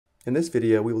In this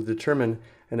video, we will determine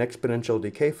an exponential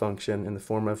decay function in the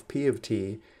form of p of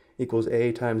t equals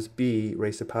a times b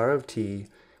raised to the power of t.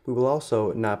 We will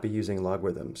also not be using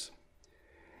logarithms.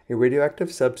 A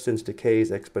radioactive substance decays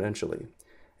exponentially.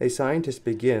 A scientist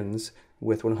begins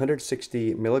with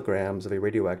 160 milligrams of a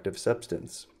radioactive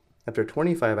substance. After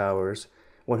 25 hours,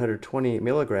 120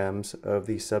 milligrams of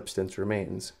the substance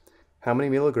remains. How many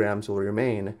milligrams will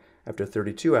remain after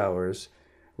 32 hours?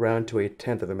 Round to a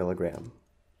tenth of a milligram.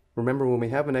 Remember, when we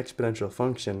have an exponential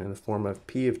function in the form of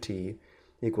p of t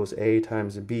equals a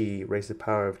times b raised to the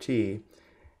power of t,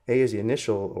 a is the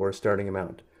initial or starting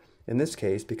amount. In this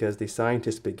case, because the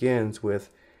scientist begins with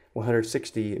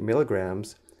 160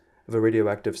 milligrams of a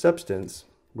radioactive substance,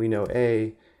 we know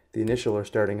a, the initial or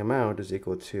starting amount, is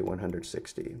equal to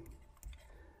 160.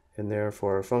 And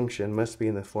therefore our function must be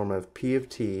in the form of p of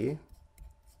t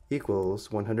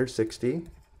equals 160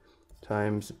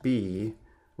 times b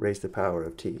raised to the power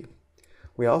of t.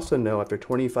 We also know after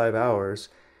 25 hours,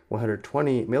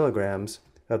 120 milligrams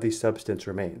of the substance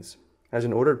remains. As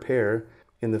an ordered pair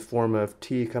in the form of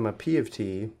t comma p of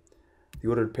t, the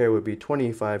ordered pair would be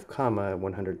 25 comma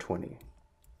 120.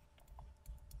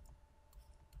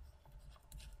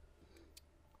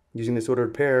 Using this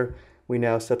ordered pair, we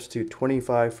now substitute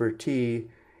 25 for t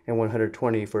and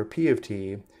 120 for p of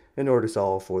t in order to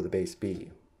solve for the base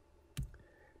b.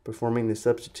 Performing the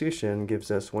substitution gives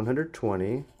us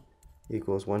 120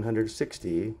 equals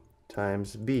 160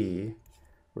 times b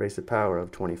raised to the power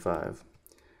of 25.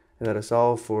 And now to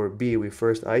solve for b, we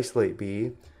first isolate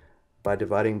b by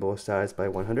dividing both sides by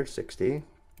 160.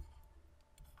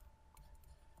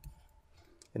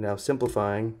 And now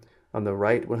simplifying, on the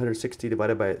right, 160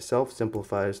 divided by itself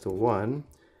simplifies to 1,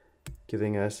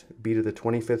 giving us b to the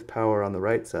 25th power on the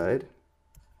right side.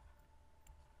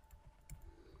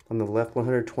 On the left,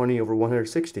 120 over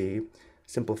 160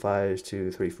 simplifies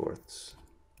to 3/4.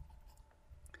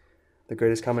 The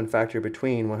greatest common factor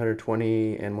between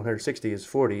 120 and 160 is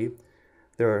 40.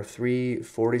 There are 3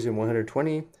 40s in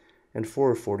 120 and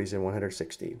 4 40s in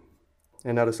 160.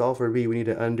 And now to solve for b, we need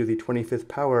to undo the 25th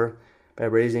power by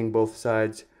raising both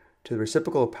sides to the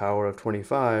reciprocal power of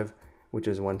 25, which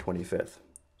is 1/25.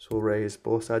 So we'll raise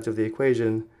both sides of the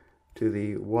equation to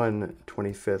the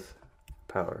 1/25th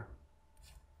power.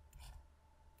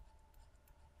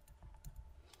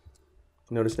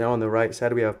 Notice now on the right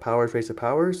side we have powers raised to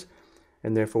powers,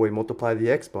 and therefore we multiply the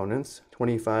exponents.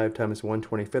 25 times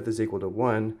 1/25 is equal to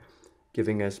 1,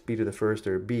 giving us b to the first,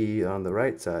 or b, on the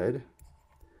right side.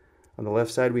 On the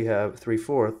left side we have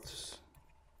 3/4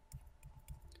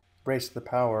 raised to the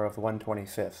power of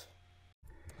 1/25.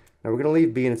 Now we're going to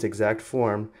leave b in its exact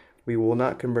form. We will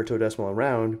not convert to a decimal and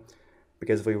round,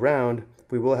 because if we round,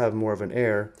 we will have more of an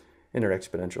error in our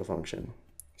exponential function.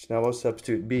 So now we'll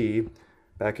substitute b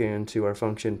back into our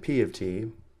function p of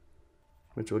t,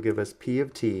 which will give us p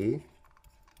of t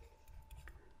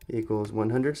equals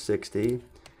 160.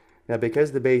 Now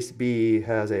because the base b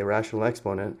has a rational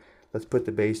exponent, let's put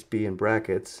the base b in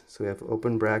brackets. So we have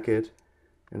open bracket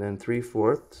and then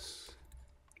 3/4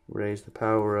 raised to the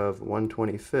power of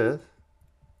 1/25,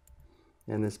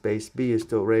 and this base b is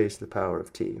still raised to the power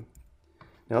of t.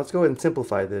 Now let's go ahead and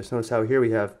simplify this. Notice how here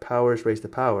we have powers raised to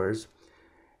powers,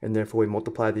 and therefore we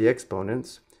multiply the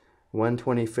exponents.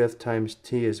 1/25 times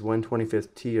t is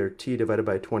 1/25 t, or t divided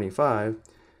by 25,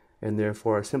 and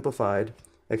therefore our simplified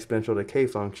exponential decay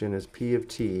function is p of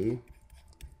t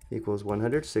equals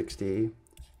 160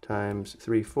 times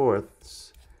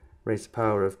 3/4 raised to the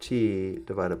power of t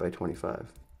divided by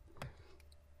 25.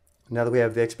 Now that we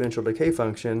have the exponential decay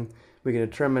function, we can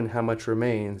determine how much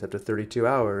remains after 32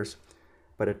 hours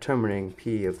by determining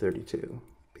p of 32.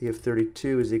 P of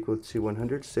 32 is equal to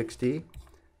 160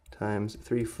 times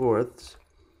 3/4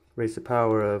 raised to the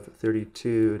power of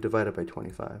 32 divided by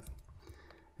 25.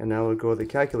 And now we'll go to the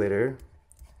calculator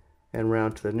and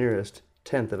round to the nearest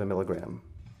tenth of a milligram.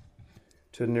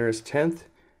 To the nearest tenth,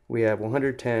 we have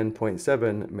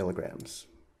 110.7 milligrams.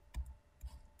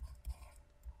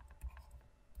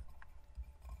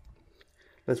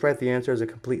 Let's write the answer as a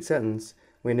complete sentence.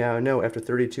 We now know after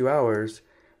 32 hours,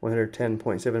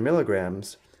 110.7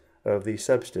 milligrams of the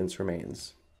substance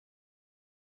remains.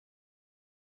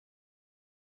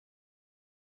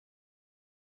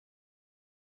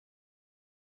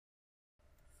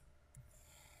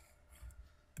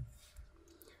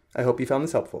 I hope you found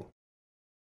this helpful.